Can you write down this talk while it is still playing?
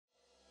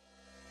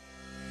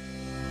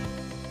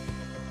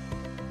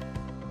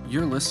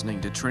You're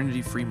listening to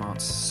Trinity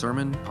Fremont's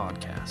Sermon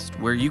Podcast,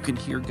 where you can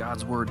hear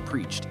God's Word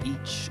preached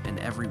each and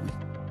every week.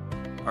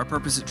 Our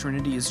purpose at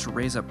Trinity is to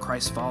raise up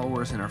Christ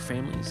followers in our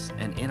families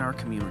and in our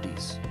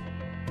communities.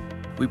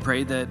 We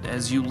pray that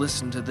as you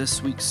listen to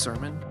this week's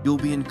sermon, you'll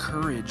be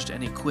encouraged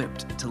and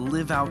equipped to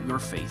live out your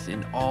faith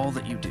in all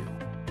that you do.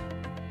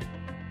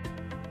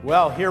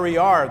 Well, here we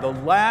are, the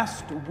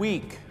last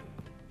week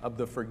of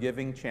the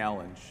Forgiving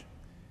Challenge.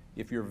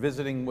 If you're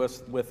visiting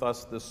with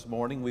us this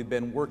morning, we've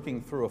been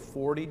working through a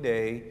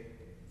 40-day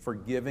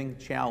Forgiving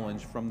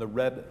Challenge from the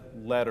Red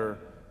Letter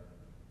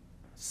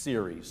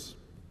series.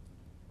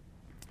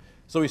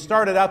 So we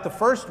started out the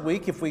first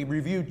week, if we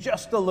review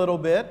just a little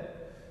bit,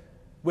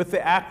 with the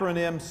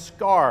acronym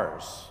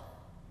SCARS.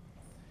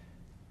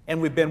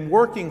 And we've been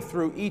working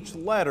through each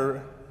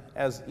letter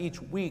as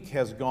each week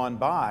has gone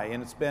by,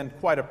 and it's been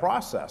quite a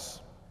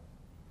process.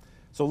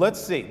 So let's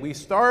see. We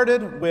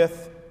started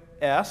with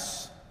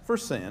S for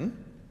sin.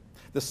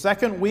 The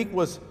second week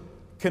was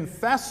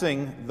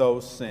confessing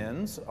those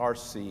sins, our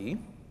C.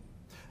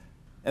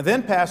 And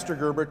then Pastor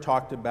Gerber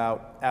talked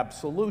about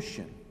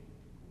absolution.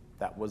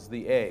 That was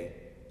the A.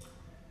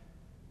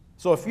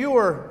 So if you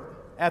were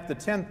at the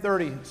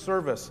 10:30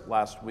 service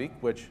last week,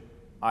 which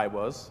I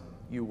was,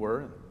 you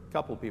were, a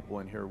couple people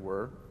in here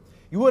were,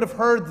 you would have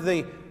heard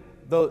the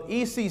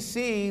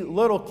ECC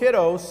little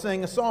kiddos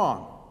sing a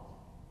song.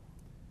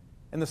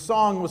 And the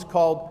song was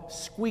called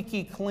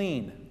Squeaky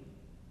Clean.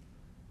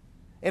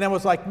 And I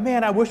was like,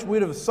 man, I wish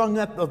we'd have sung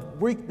that the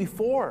week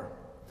before.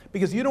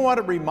 Because you know what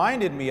it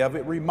reminded me of?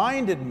 It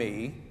reminded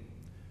me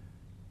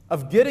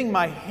of getting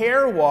my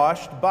hair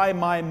washed by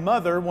my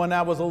mother when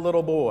I was a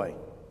little boy.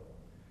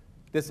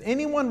 Does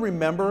anyone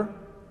remember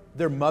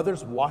their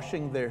mothers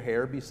washing their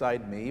hair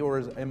beside me, or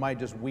am I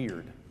just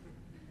weird?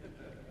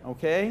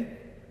 Okay?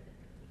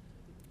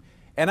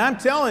 And I'm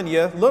telling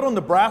you, little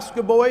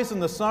Nebraska boys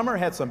in the summer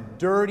had some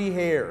dirty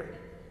hair.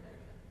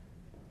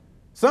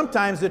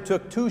 Sometimes it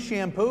took 2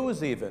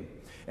 shampoos even.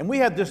 And we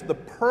had just the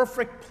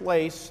perfect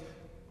place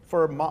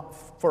for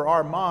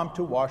our mom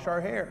to wash our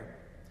hair.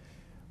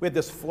 We had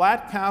this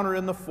flat counter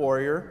in the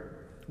foyer,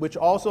 which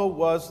also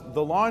was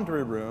the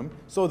laundry room.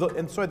 So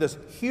this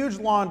huge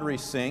laundry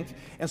sink.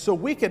 And so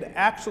we could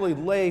actually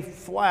lay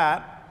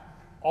flat,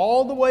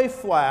 all the way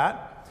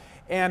flat,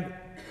 and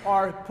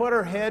put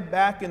her head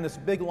back in this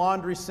big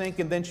laundry sink.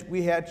 And then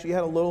she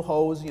had a little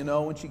hose,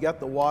 and she got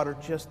the water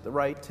just the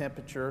right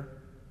temperature.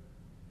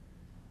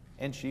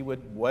 And she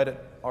would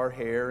wet our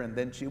hair, and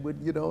then she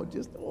would,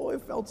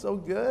 it felt so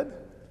good.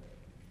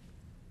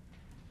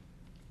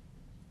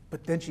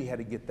 But then she had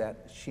to get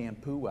that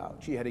shampoo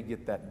out. She had to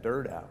get that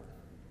dirt out.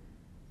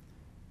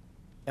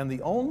 And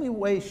the only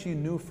way she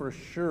knew for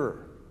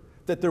sure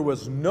that there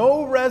was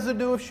no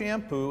residue of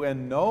shampoo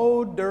and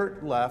no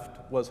dirt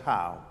left was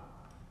how?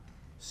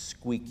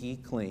 Squeaky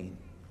clean.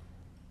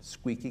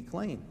 Squeaky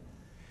clean.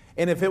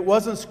 And if it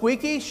wasn't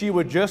squeaky, she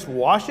would just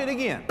wash it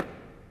again.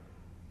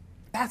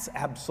 That's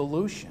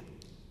absolution.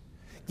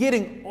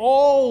 Getting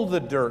all the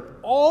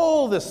dirt,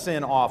 all the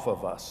sin off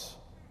of us.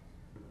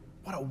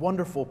 What a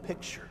wonderful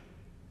picture.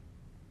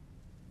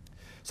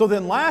 So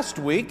then last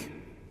week,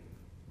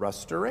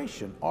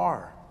 restoration,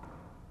 R.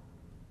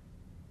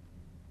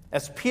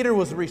 As Peter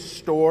was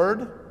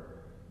restored,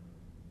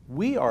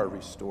 we are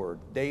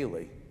restored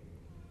daily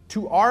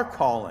to our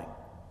calling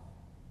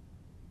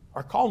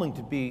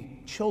to be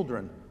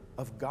children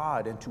of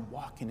God and to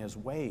walk in His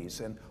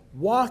ways. And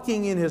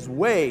walking in His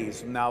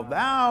ways,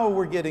 now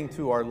we're getting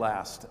to our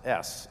last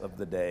S of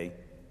the day.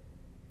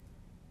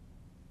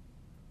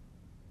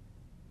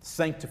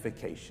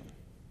 Sanctification.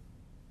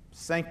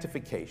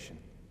 Sanctification.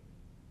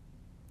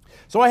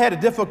 So I had a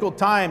difficult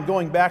time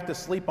going back to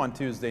sleep on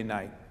Tuesday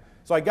night.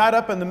 So I got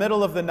up in the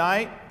middle of the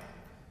night,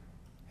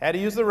 had to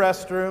use the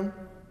restroom,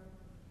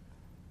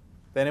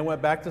 then I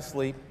went back to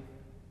sleep.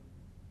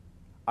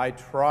 I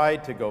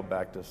tried to go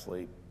back to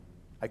sleep.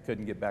 I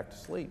couldn't get back to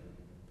sleep.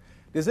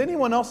 Does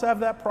anyone else have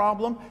that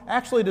problem?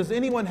 Actually, does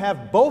anyone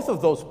have both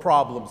of those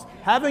problems?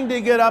 Having to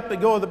get up and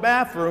go to the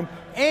bathroom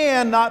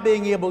and not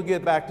being able to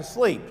get back to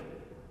sleep.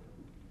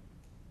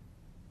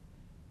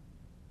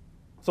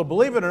 So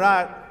believe it or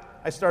not,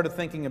 I started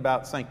thinking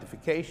about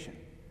sanctification.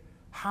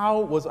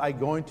 How was I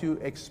going to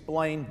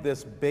explain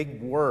this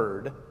big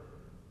word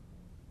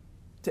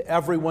to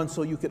everyone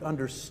so you could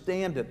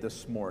understand it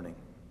this morning?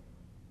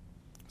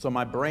 So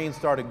my brain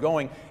started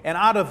going, and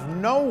out of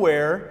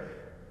nowhere,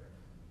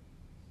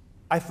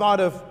 I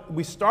thought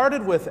we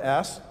started with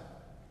S,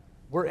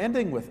 we're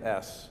ending with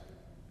S.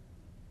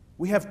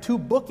 We have 2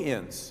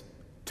 bookends,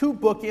 2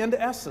 bookend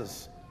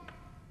S's.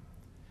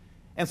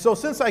 And so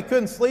since I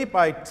couldn't sleep,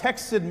 I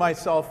texted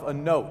myself a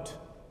note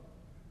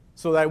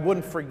so that I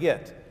wouldn't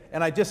forget.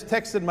 And I just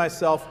texted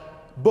myself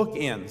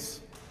bookends.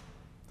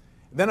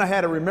 Then I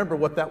had to remember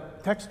what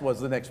that text was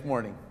the next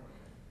morning.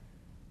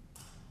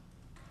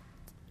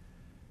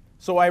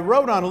 So I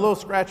wrote on a little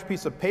scratch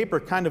piece of paper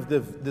kind of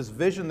this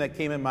vision that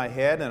came in my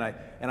head,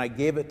 and I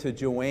gave it to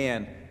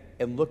Joanne,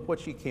 and look what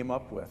she came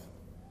up with.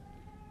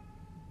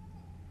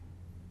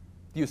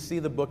 Do you see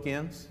the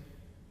bookends?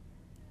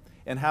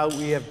 and how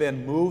we have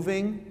been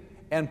moving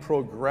and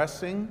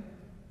progressing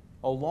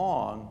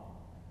along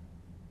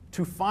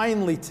to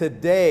finally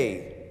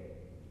today,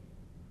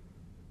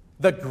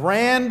 the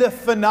grand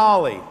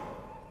finale.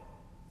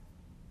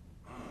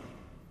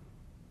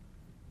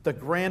 The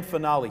grand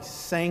finale,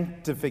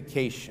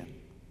 sanctification.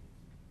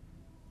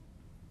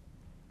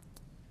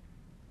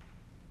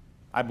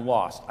 I'm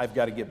lost. I've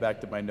got to get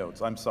back to my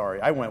notes. I'm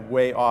sorry. I went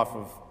way off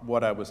of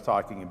what I was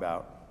talking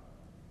about.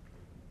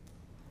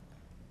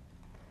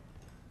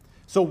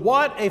 So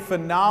what a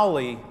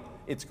finale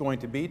it's going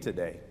to be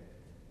today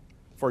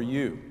for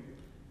you.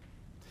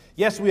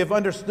 Yes, we have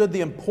understood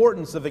the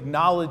importance of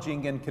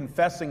acknowledging and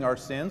confessing our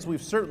sins. We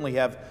certainly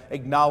have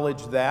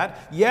acknowledged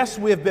that. Yes,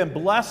 we have been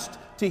blessed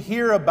to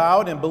hear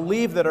about and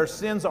believe that our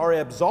sins are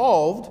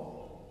absolved.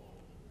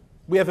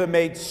 We have been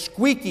made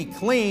squeaky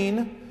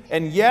clean.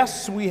 And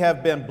yes, we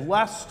have been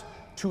blessed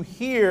to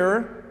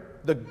hear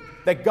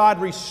that God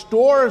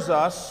restores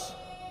us,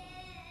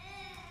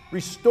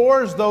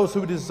 restores those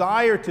who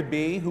desire to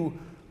be, who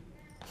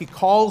He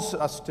calls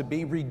us to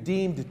be,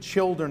 redeemed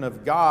children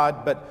of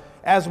God. But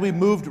as we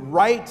moved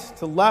right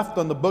to left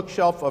on the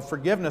bookshelf of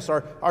forgiveness,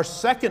 our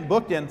second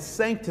bookend,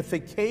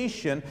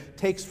 sanctification,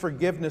 takes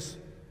forgiveness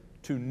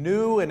to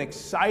new and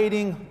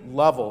exciting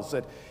levels.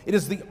 It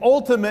is the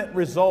ultimate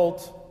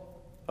result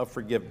of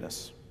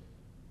forgiveness.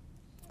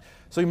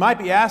 So you might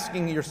be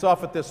asking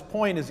yourself at this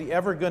point, is he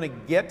ever going to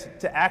get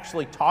to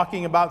actually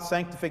talking about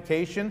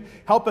sanctification?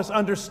 Help us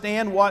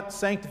understand what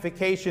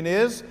sanctification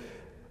is?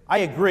 I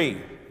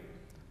agree.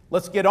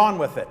 Let's get on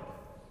with it.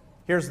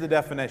 Here's the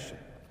definition.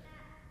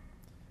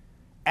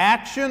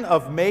 Action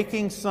of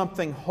making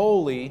something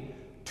holy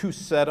to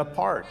set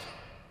apart.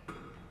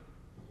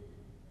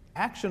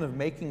 Action of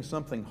making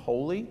something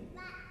holy?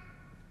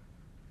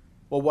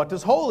 Well, what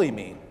does holy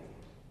mean?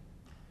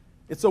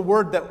 It's a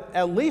word that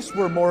at least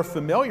we're more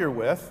familiar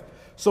with.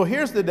 So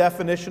here's the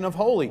definition of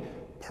holy.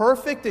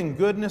 Perfect in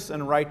goodness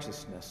and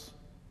righteousness.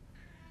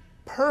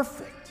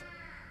 Perfect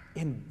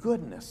in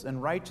goodness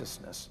and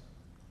righteousness.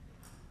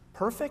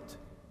 Perfect?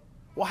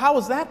 Well, how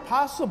is that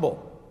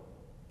possible?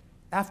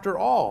 After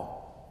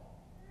all,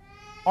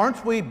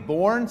 aren't we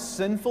born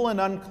sinful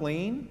and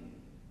unclean?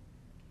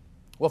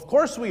 Well, of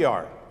course we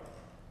are.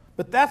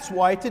 But that's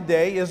why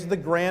today is the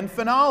grand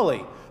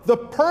finale. The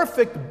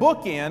perfect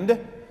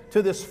bookend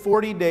to this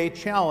 40-day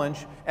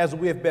challenge as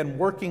we have been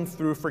working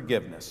through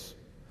forgiveness.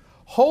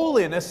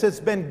 Holiness has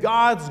been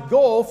God's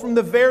goal from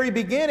the very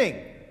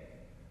beginning.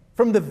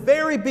 From the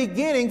very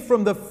beginning,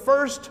 from the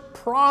first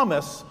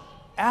promise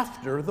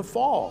after the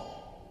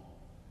fall.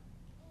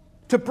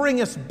 To bring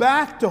us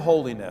back to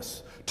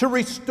holiness, to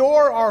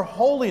restore our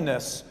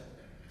holiness,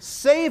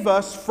 save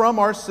us from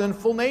our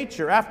sinful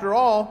nature. After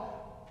all,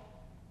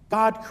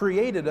 God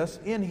created us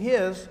in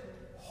His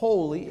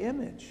holy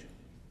image.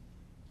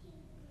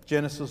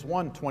 Genesis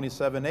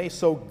 1:27a.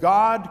 So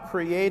God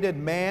created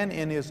man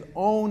in His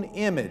own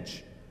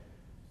image.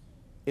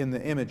 In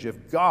the image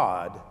of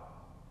God,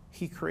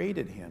 He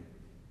created him.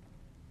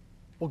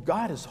 Well,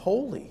 God is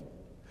holy.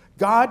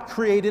 God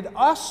created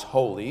us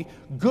holy,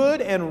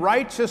 good and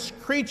righteous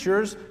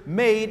creatures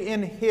made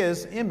in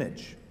His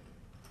image.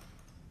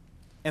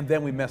 And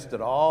then we messed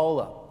it all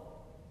up.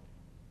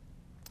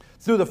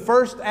 Through the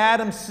first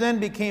Adam, sin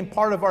became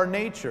part of our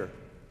nature.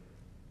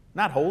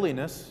 Not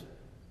holiness.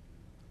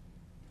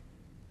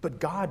 But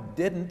God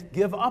didn't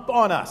give up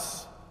on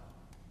us.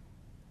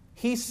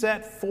 He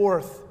set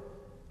forth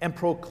and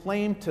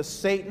proclaimed to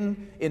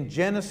Satan in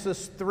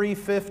Genesis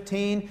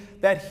 3:15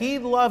 that He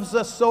loves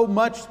us so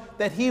much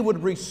that He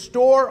would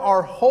restore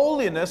our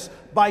holiness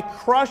by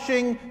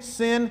crushing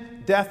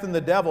sin, death, and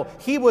the devil.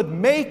 He would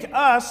make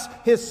us,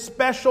 His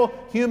special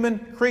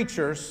human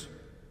creatures,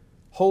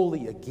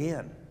 holy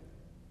again.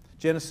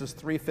 Genesis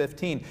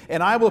 3:15,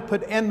 and I will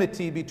put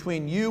enmity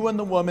between you and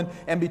the woman,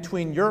 and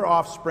between your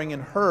offspring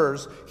and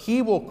hers.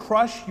 He will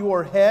crush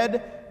your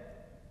head,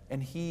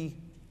 and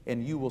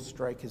you will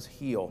strike his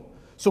heel.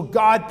 So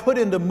God put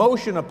into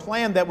motion a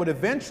plan that would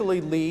eventually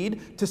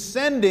lead to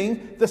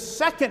sending the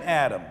second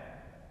Adam,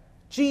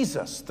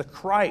 Jesus, the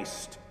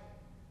Christ,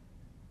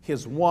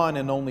 His one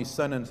and only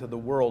Son, into the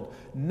world,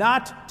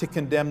 not to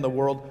condemn the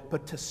world,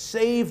 but to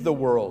save the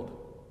world,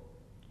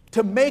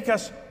 to make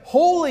us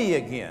holy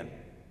again.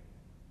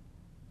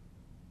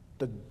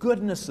 The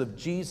goodness of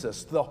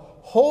Jesus, the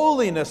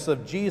holiness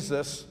of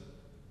Jesus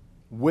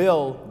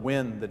will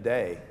win the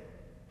day.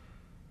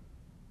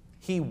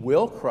 He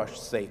will crush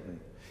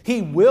Satan.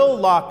 He will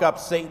lock up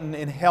Satan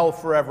in hell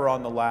forever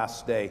on the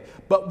last day.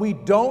 But we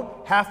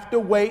don't have to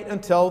wait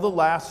until the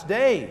last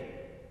day.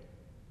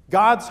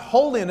 God's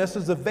holiness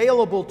is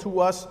available to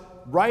us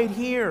right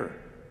here,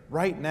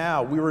 right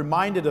now. We're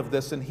reminded of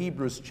this in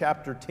Hebrews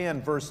chapter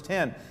 10, verse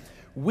 10.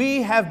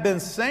 We have been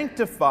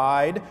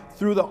sanctified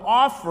through the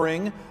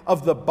offering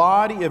of the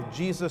body of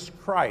Jesus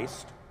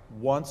Christ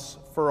once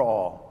for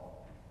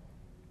all.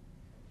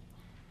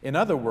 In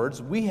other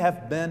words, we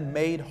have been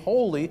made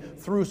holy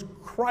through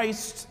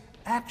Christ's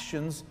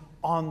actions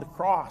on the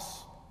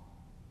cross.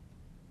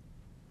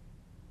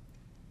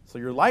 So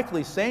you're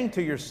likely saying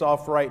to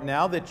yourself right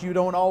now that you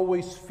don't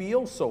always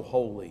feel so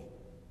holy.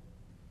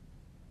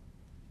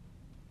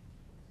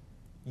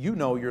 You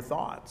know your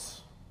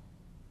thoughts.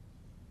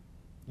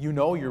 You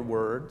know your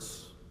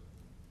words.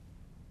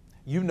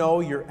 You know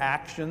your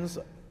actions.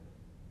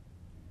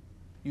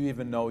 You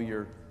even know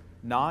your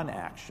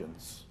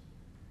non-actions,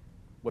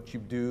 what you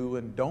do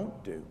and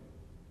don't do.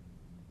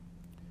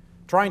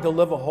 Trying to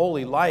live a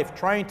holy life,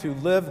 trying to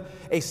live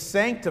a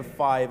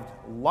sanctified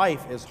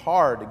life is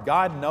hard.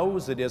 God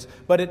knows it is,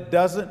 but it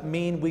doesn't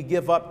mean we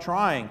give up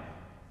trying.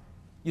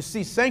 You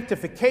see,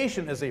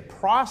 sanctification is a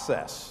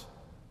process.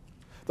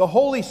 The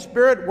Holy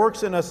Spirit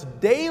works in us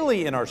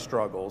daily in our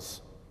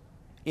struggles,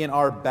 in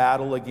our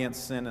battle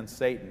against sin and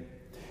Satan.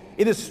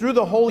 It is through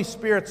the Holy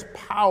Spirit's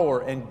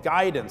power and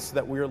guidance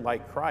that we are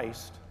like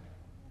Christ,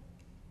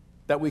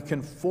 that we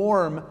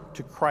conform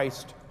to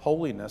Christ's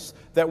holiness,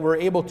 that we're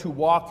able to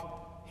walk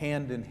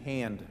hand in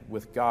hand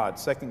with God.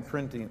 2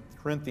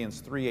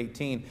 Corinthians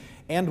 3:18,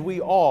 and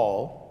we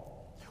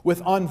all,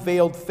 with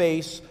unveiled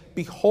face,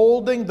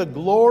 beholding the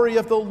glory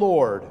of the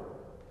Lord,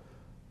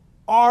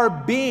 are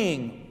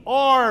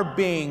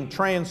being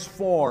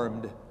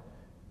transformed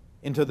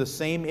into the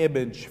same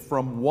image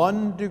from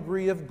one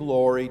degree of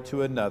glory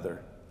to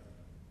another.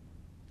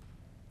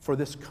 For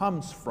this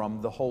comes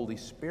from the Holy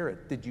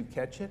Spirit. Did you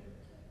catch it?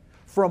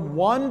 From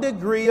one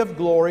degree of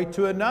glory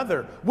to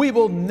another. We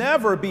will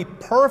never be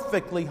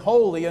perfectly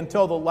holy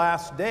until the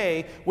last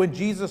day when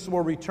Jesus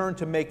will return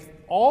to make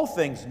all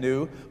things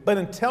new. But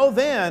until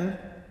then,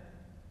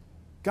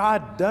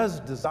 God does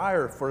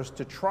desire for us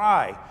to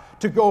try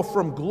to go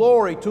from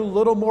glory to a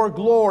little more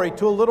glory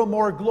to a little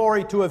more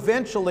glory to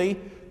eventually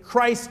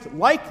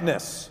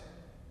Christ-likeness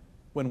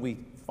when we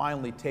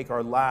finally take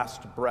our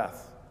last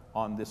breath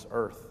on this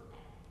earth.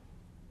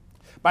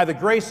 By the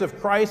grace of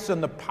Christ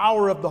and the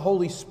power of the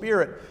Holy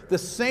Spirit, the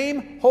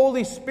same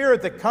Holy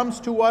Spirit that comes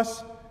to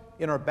us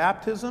in our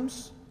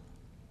baptisms,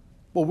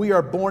 well, we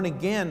are born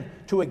again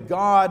to a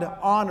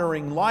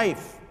God-honoring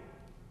life,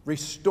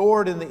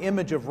 restored in the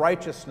image of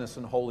righteousness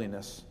and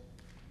holiness.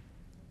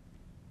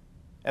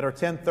 At our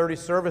 10:30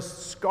 service,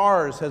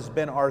 Scars has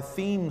been our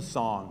theme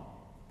song.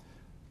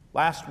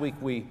 Last week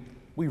we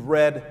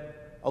read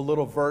a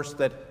little verse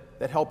that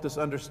helped us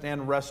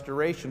understand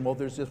restoration. Well,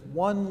 there's just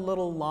one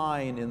little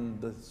line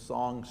in the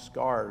song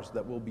Scars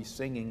that we'll be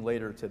singing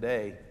later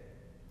today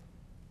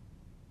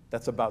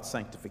that's about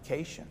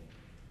sanctification.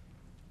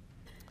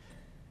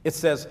 It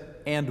says,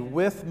 "And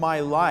with my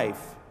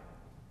life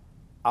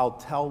I'll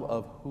tell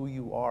of who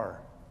you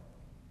are."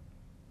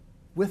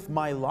 With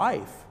my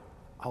life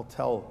I'll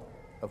tell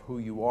of who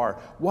you are.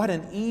 What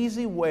an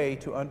easy way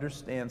to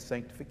understand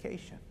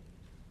sanctification.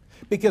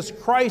 Because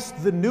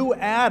Christ, the new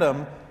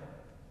Adam,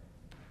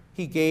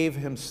 He gave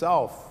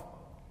Himself.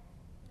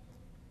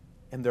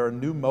 And there are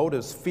new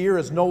motives. Fear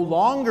is no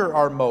longer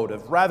our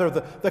motive. Rather,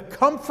 the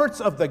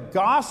comforts of the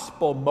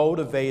gospel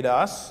motivate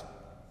us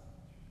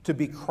to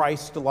be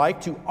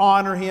Christ-like, to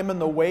honor Him in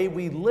the way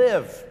we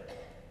live,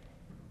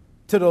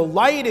 to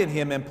delight in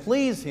Him and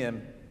please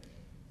Him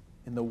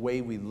in the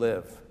way we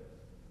live.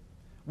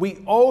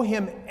 We owe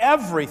Him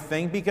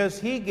everything because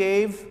He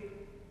gave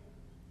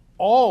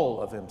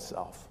all of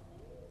Himself.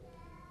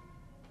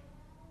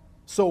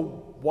 So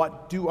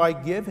what do I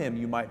give Him,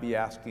 you might be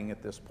asking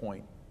at this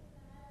point?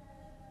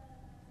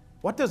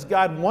 What does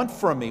God want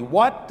from me?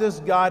 What does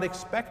God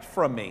expect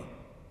from me?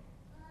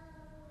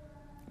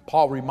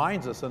 Paul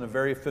reminds us in a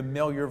very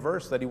familiar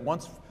verse that he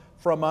wants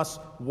from us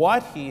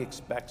what he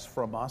expects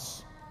from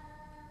us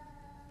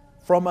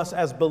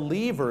as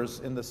believers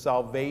in the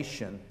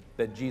salvation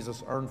that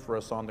Jesus earned for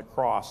us on the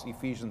cross.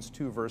 Ephesians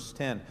 2, verse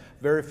 10.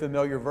 Very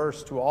familiar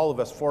verse to all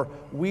of us. For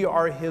we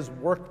are His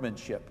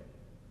workmanship,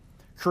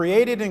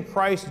 created in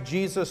Christ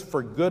Jesus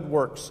for good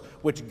works,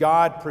 which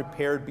God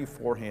prepared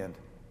beforehand,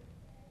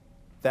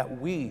 that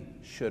we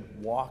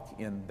should walk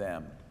in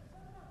them.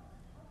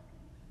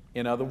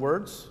 In other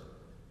words,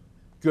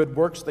 good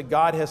works that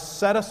God has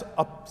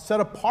set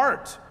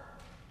apart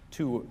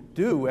to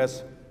do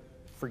as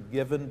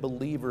forgiven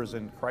believers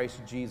in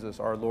Christ Jesus,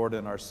 our Lord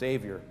and our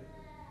Savior.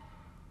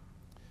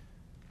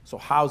 So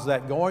how's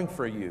that going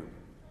for you?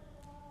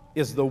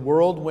 Is the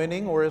world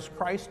winning or is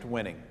Christ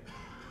winning?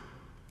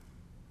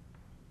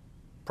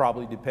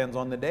 Probably depends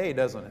on the day,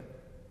 doesn't it?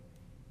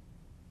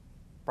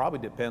 Probably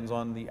depends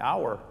on the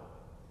hour,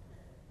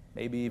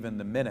 maybe even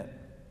the minute.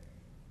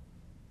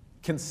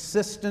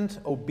 Consistent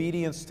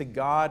obedience to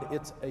God,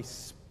 it's a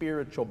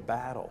spiritual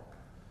battle.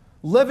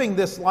 Living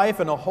this life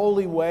in a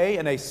holy way,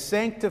 in a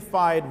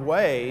sanctified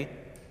way,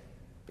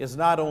 is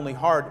not only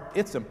hard,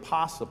 it's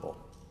impossible.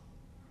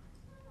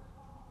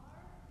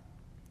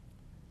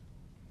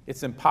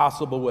 It's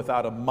impossible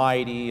without a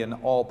mighty and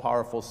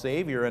all-powerful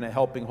Savior and a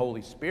helping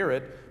Holy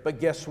Spirit.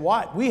 But guess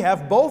what? We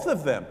have both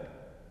of them.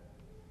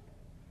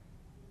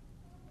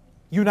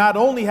 You not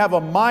only have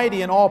a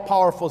mighty and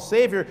all-powerful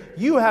Savior,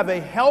 you have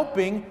a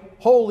helping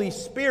Holy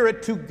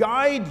Spirit to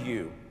guide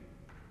you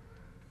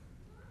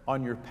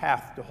on your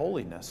path to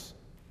holiness.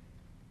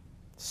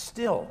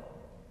 Still,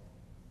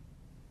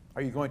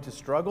 Are you going to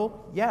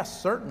struggle?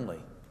 Yes, certainly.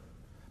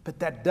 But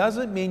that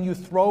doesn't mean you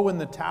throw in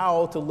the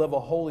towel to live a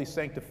holy,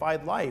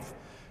 sanctified life.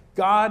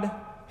 God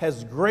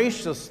has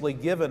graciously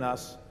given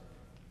us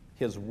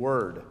His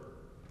Word.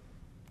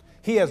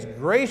 He has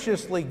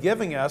graciously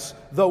given us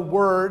the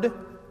Word,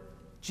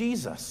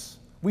 Jesus.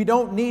 We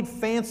don't need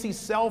fancy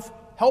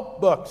self-help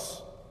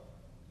books.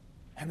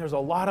 And there's a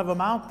lot of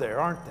them out there,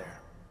 aren't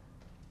there?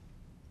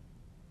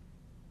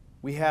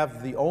 We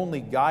have the only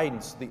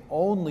guidance, the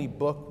only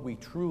book we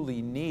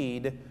truly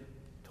need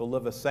to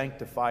live a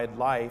sanctified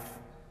life.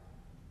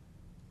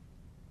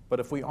 But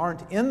if we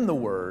aren't in the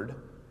Word,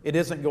 it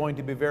isn't going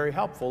to be very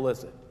helpful,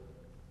 is it?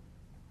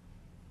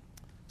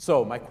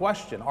 So, my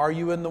question, are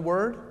you in the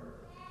Word?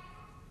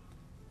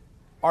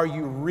 Are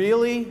you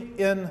really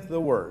in the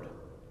Word?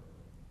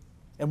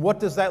 And what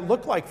does that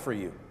look like for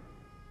you?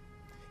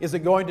 Is it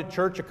going to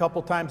church a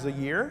couple times a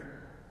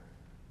year?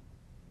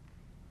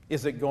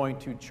 Is it going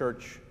to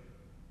church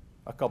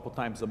a couple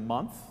times a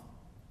month?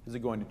 Is it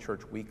going to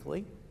church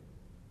weekly?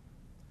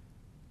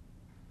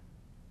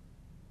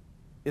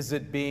 Is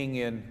it being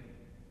in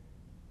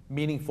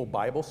meaningful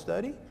Bible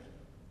study?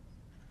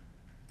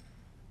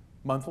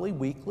 Monthly,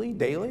 weekly,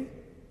 daily?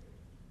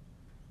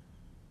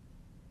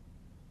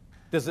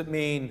 Does it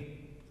mean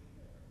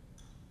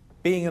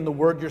being in the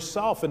Word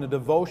yourself in a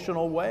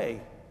devotional way?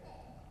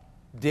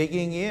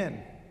 Digging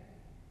in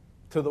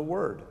to the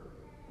Word?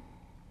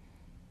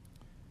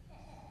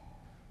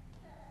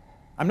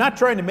 I'm not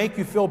trying to make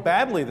you feel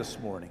badly this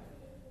morning.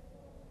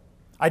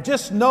 I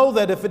just know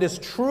that if it is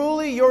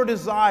truly your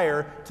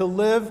desire to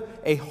live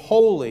a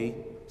holy,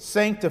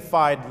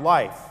 sanctified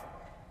life,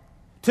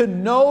 to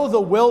know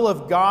the will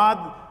of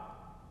God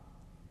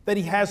that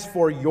He has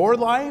for your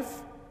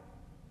life,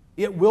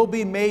 it will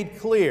be made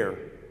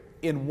clear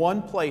in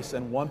one place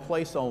and one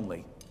place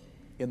only,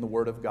 in the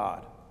Word of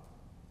God.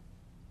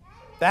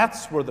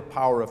 That's where the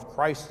power of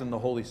Christ and the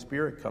Holy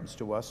Spirit comes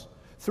to us,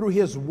 through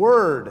His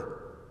Word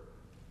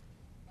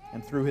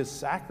and through His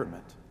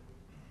sacrament.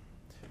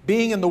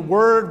 Being in the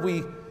Word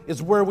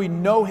is where we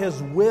know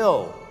His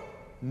will,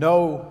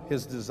 know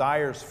His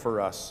desires for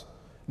us,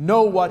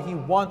 know what He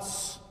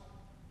wants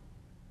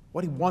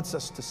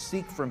us to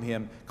seek from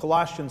Him.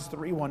 Colossians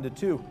 3,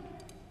 1-2.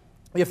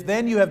 If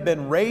then you have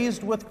been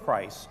raised with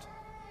Christ,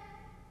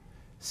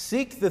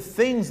 seek the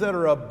things that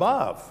are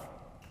above,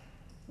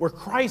 where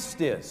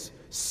Christ is,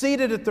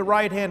 seated at the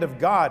right hand of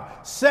God.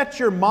 Set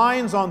your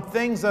minds on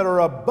things that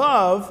are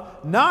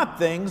above, not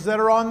things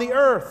that are on the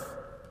earth.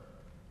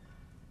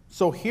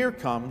 So here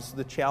comes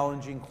the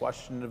challenging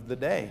question of the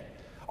day.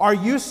 Are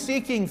you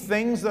seeking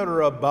things that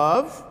are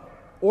above,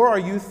 or are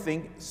you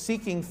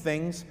seeking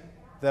things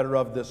that are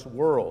of this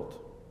world?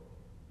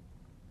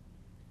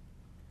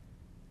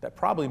 That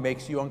probably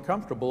makes you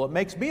uncomfortable. It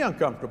makes me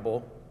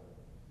uncomfortable.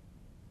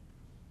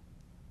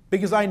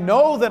 Because I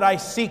know that I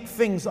seek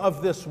things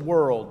of this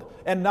world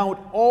and don't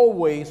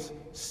always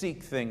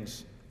seek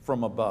things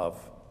from above.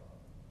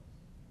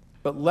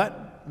 But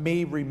let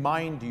me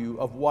remind you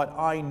of what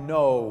I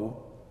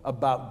know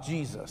about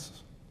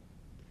Jesus.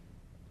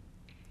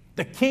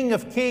 The King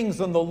of Kings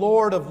and the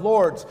Lord of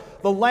Lords,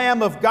 the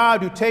Lamb of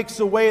God who takes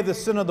away the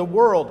sin of the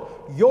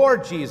world, your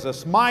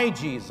Jesus, my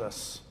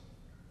Jesus.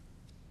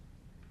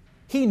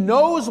 He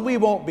knows we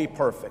won't be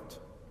perfect.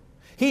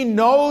 He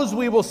knows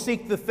we will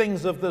seek the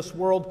things of this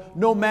world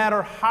no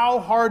matter how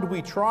hard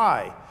we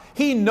try.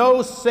 He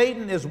knows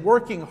Satan is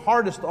working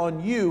hardest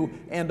on you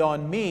and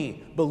on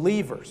me,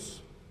 believers.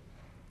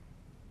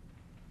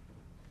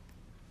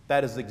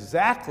 That is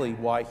exactly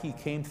why He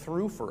came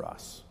through for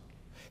us.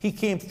 He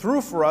came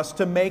through for us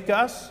to make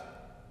us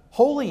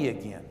holy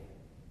again.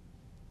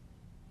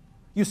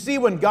 You see,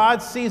 when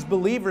God sees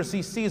believers,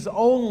 He sees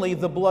only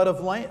the blood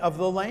of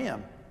the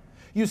Lamb.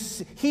 He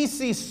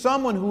sees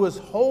someone who is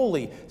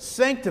holy,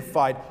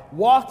 sanctified,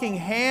 walking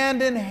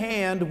hand in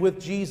hand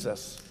with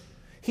Jesus.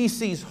 He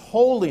sees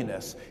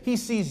holiness. He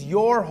sees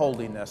your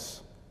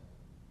holiness,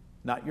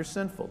 not your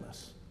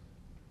sinfulness.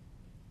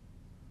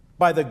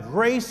 By the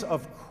grace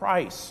of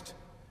Christ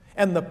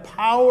and the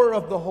power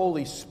of the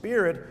Holy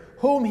Spirit,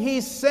 whom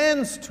He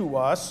sends to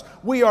us,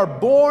 we are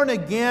born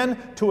again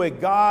to a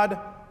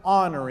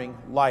God-honoring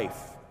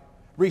life,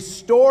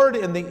 restored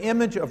in the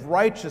image of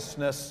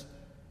righteousness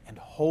and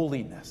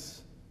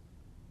holiness.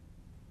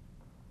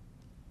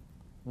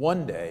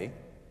 One day,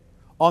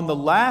 on the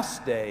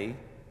last day,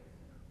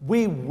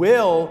 we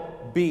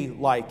will be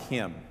like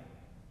Him.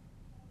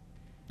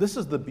 This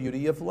is the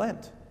beauty of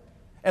Lent.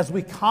 As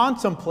we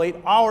contemplate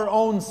our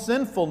own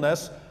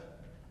sinfulness,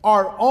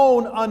 our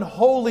own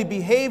unholy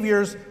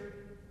behaviors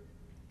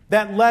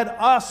that led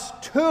us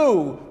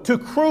to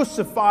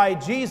crucify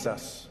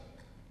Jesus.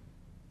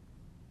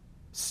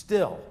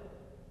 Still,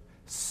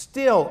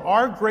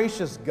 our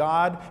gracious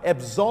God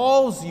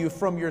absolves you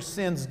from your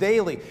sins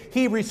daily.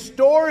 He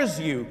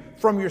restores you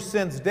from your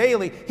sins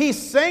daily. He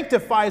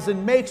sanctifies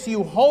and makes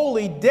you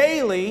holy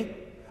daily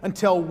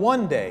until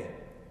one day,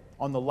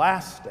 on the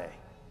last day,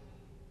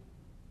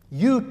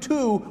 you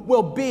too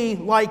will be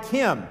like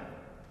Him.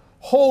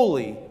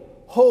 Holy,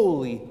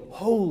 holy,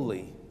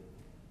 holy.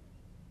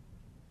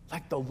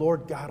 like the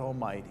Lord God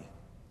Almighty.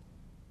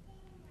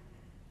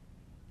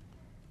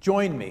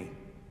 Join me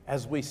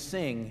as we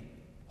sing,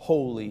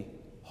 Holy,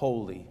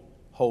 Holy,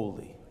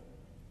 Holy,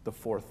 the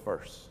fourth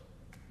verse.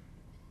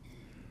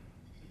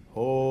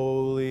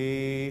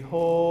 Holy,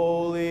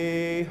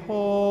 holy,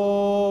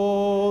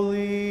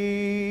 holy,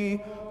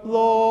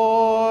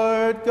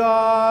 Lord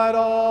God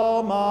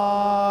Almighty,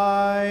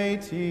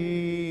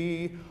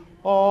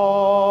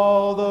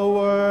 all the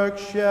work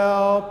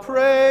shall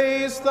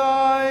praise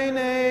thy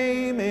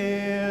name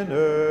in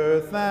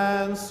earth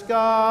and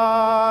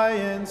sky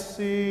and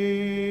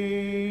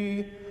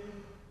sea.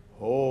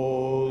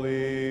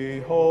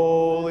 Holy,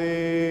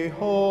 holy,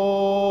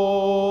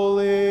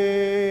 holy,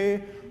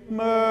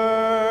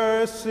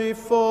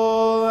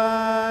 merciful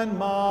and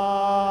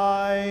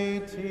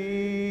mighty,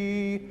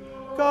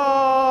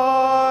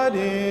 God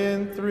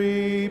in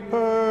three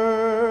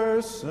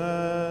persons,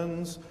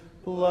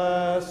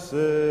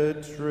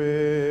 blessed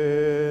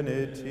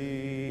Trinity.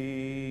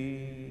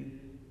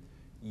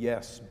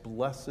 Yes,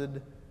 blessed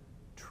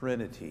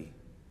Trinity,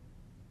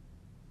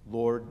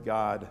 Lord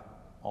God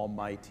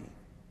Almighty.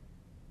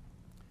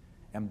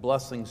 And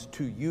blessings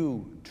to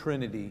you,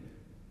 Trinity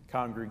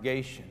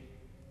congregation,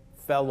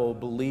 fellow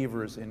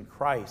believers in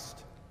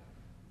Christ,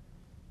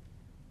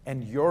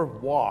 and your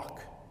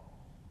walk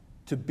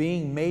to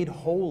being made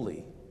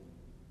holy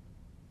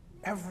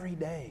every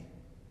day,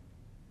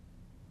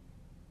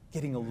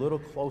 getting a little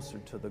closer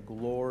to the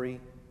glory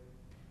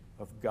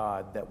of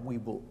God that we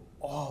will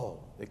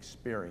all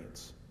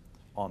experience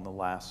on the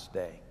last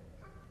day.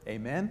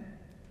 Amen?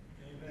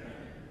 Amen.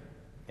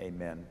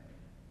 Amen.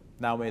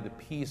 Now may the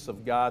peace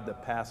of God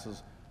that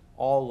passes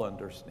all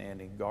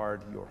understanding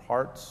guard your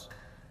hearts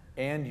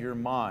and your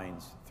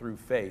minds through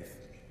faith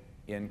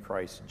in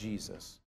Christ Jesus.